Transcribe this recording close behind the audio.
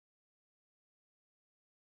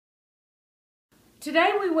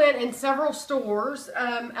Today we went in several stores.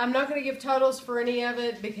 I'm not going to give totals for any of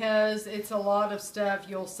it because it's a lot of stuff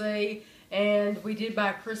you'll see. And we did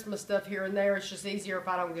buy Christmas stuff here and there. It's just easier if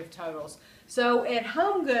I don't give totals. So at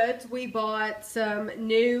Home Goods, we bought some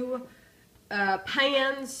new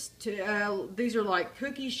pans. These are like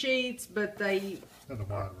cookie sheets, but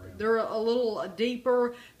they're a little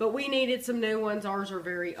deeper. But we needed some new ones. Ours are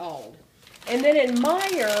very old. And then in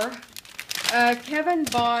Meijer, Kevin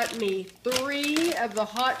bought me 3 of the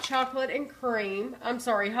hot chocolate and cream. I'm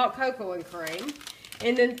sorry, hot cocoa and cream.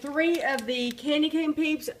 And then 3 of the candy cane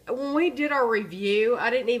peeps. When we did our review, I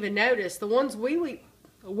didn't even notice. The ones we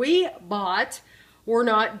bought were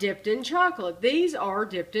not dipped in chocolate. These are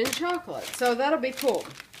dipped in chocolate. So that'll be cool.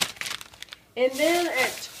 And then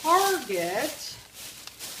at Target,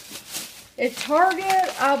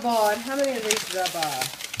 I bought, how many of these did I buy?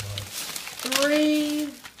 3,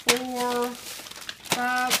 4,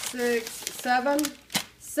 5, 6, 7.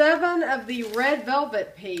 7 of the red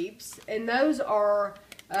velvet peeps, and those are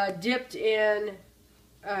dipped in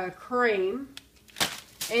cream.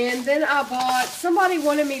 And then I bought, somebody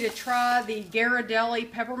wanted me to try the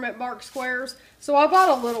Ghirardelli peppermint bark squares, so I bought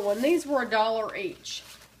a little one. These were $1 each.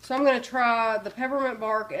 So I'm going to try the peppermint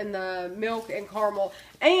bark and the milk and caramel.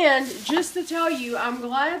 And just to tell you, I'm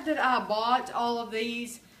glad that I bought all of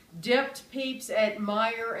these dipped peeps at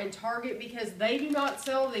Meijer and Target because they do not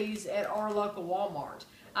sell these at our local Walmart.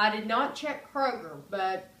 I did not check Kroger,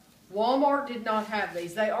 but Walmart did not have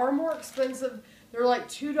these. They are more expensive. They're like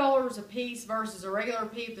 $2 a piece versus a regular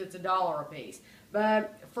peep that's $1 a piece.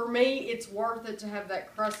 But for me, it's worth it to have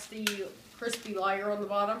that crispy layer on the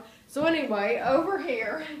bottom. So anyway, over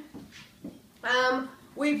here,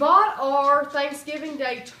 we bought our Thanksgiving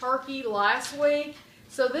Day turkey last week.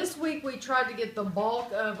 So this week we tried to get the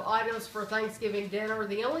bulk of items for Thanksgiving dinner.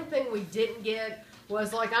 The only thing we didn't get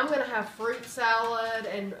was, like, I'm going to have fruit salad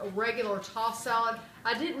and a regular tossed salad.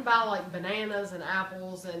 I didn't buy like bananas and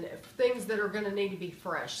apples and things that are going to need to be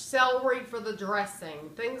fresh. Celery for the dressing,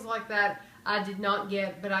 things like that I did not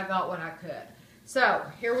get, but I got what I could. So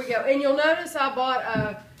here we go. And you'll notice I bought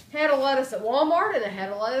a head of lettuce at Walmart and a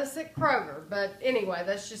head of lettuce at Kroger. But anyway,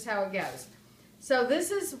 that's just how it goes. So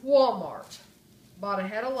this is Walmart. Bought a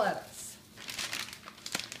head of lettuce,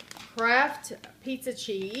 Kraft pizza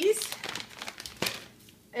cheese,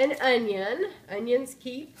 an onion, onions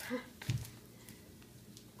keep,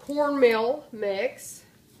 cornmeal mix,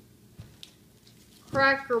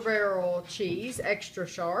 Cracker Barrel cheese, extra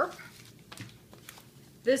sharp.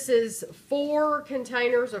 This is 4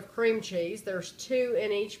 containers of cream cheese. There's 2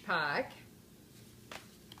 in each pack.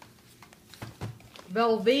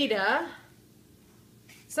 Velveeta.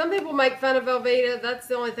 Some people make fun of Velveeta. That's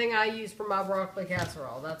the only thing I use for my broccoli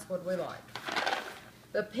casserole. That's what we like.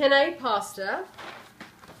 The penne pasta.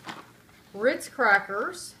 Ritz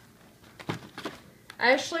crackers.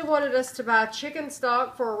 Ashley wanted us to buy chicken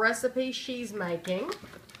stock for a recipe she's making.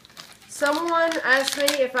 Someone asked me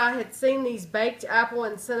if I had seen these baked apple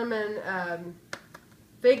and cinnamon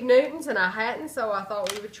Fig Newtons, and I hadn't, so I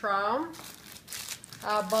thought we would try them.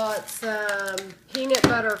 I bought some peanut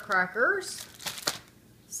butter crackers.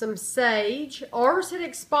 Some sage. Ours had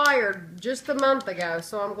expired just a month ago,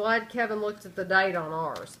 so I'm glad Kevin looked at the date on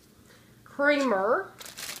ours. Creamer.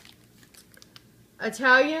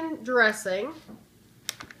 Italian dressing.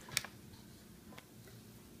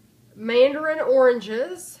 Mandarin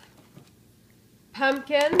oranges.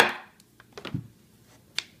 Pumpkin.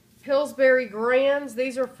 Pillsbury Grands.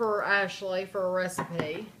 These are for Ashley for a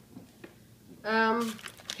recipe.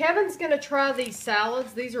 Kevin's going to try these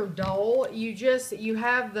salads. These are Dole. You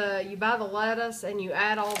buy the lettuce and you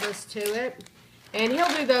add all this to it. And he'll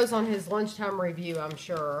do those on his lunchtime review, I'm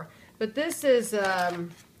sure. But this is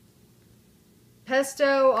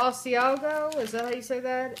Pesto Asiago. Is that how you say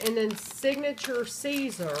that? And then Signature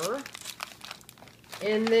Caesar.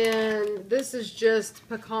 And then this is just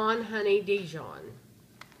Pecan Honey Dijon.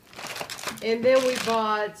 And then we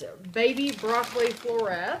bought baby broccoli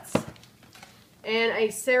florets. And a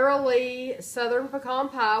Sara Lee Southern Pecan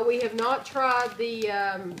Pie. We have not tried the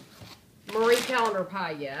Marie Callender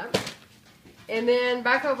pie yet. And then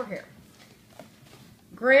back over here.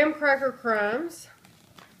 Graham cracker crumbs.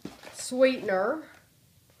 Sweetener.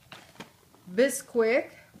 Bisquick.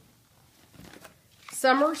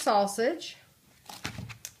 Summer sausage.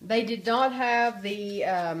 They did not have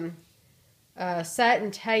the satin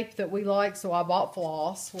tape that we like, so I bought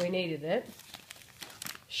floss. We needed it.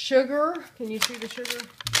 Sugar. Can you see the sugar?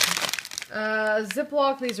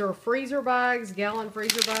 Ziploc. These are freezer bags, gallon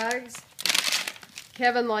freezer bags.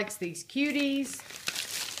 Kevin likes these cuties.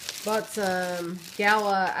 Bought some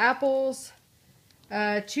Gala apples.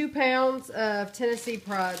 2 pounds of Tennessee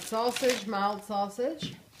Pride sausage, mild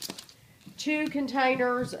sausage. 2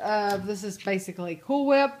 containers of, this is basically Cool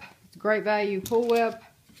Whip. It's great value Cool Whip.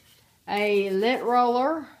 A lint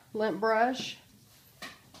roller, lint brush.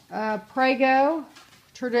 Prego,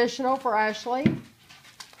 traditional for Ashley.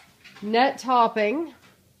 Nut topping.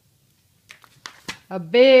 A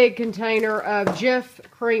big container of Jif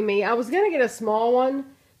Creamy. I was going to get a small one,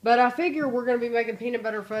 but I figure we're going to be making peanut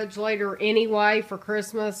butter fudge later anyway for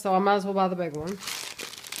Christmas, so I might as well buy the big one.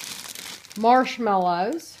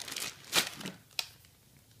 Marshmallows.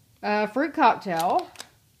 Fruit cocktail.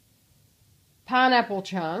 Pineapple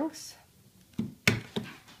chunks.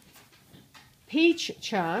 Peach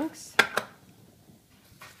chunks.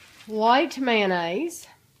 Light mayonnaise.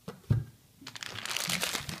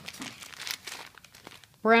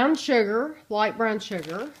 Brown sugar, light brown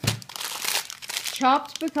sugar,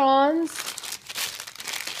 chopped pecans,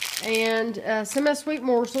 and semi-sweet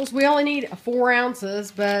morsels. We only need 4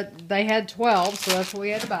 ounces, but they had 12, so that's what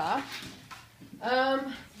we had to buy.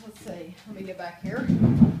 Let's see. Let me get back here.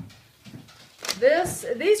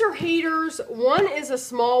 These are heaters. One is a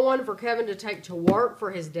small one for Kevin to take to work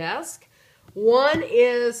for his desk. One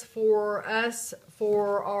is for us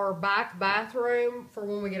for our back bathroom for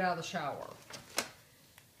when we get out of the shower.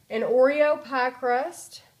 An Oreo pie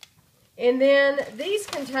crust. And then these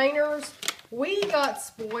containers, we got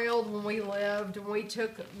spoiled when we lived, when we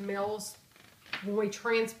took meals, when we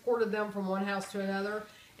transported them from one house to another.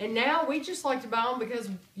 And now we just like to buy them because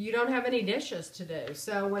you don't have any dishes to do.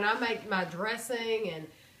 So when I make my dressing and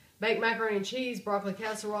baked macaroni and cheese, broccoli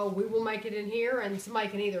casserole, we will make it in here, and somebody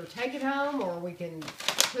can either take it home or we can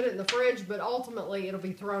put it in the fridge, but ultimately it'll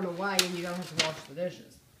be thrown away and you don't have to wash the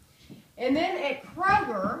dishes. And then at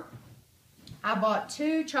Kroger, I bought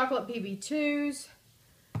 2 chocolate PB2s.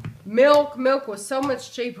 Milk was so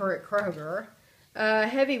much cheaper at Kroger.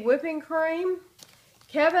 Heavy whipping cream.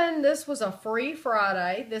 Kevin, this was a free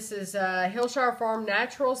Friday. This is Hillshire Farm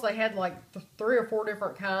Naturals. They had like 3 or 4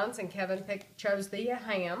 different kinds, and Kevin chose the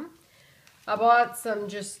ham. I bought some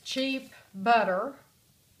just cheap butter.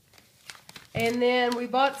 And then we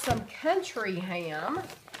bought some country ham.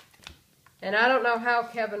 And I don't know how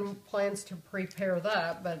Kevin plans to prepare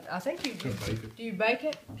that, but I think you do. Do you bake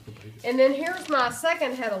it? And then here's my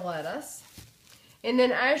second head of lettuce. And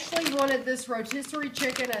then Ashley wanted this rotisserie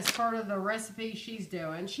chicken as part of the recipe she's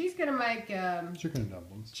doing. She's going to make chicken and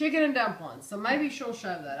dumplings. Chicken and dumplings. So maybe she'll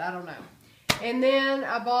show that. I don't know. And then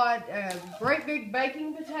I bought great big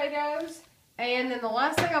baking potatoes. And then the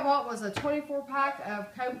last thing I bought was a 24-pack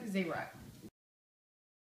of Coke Zero.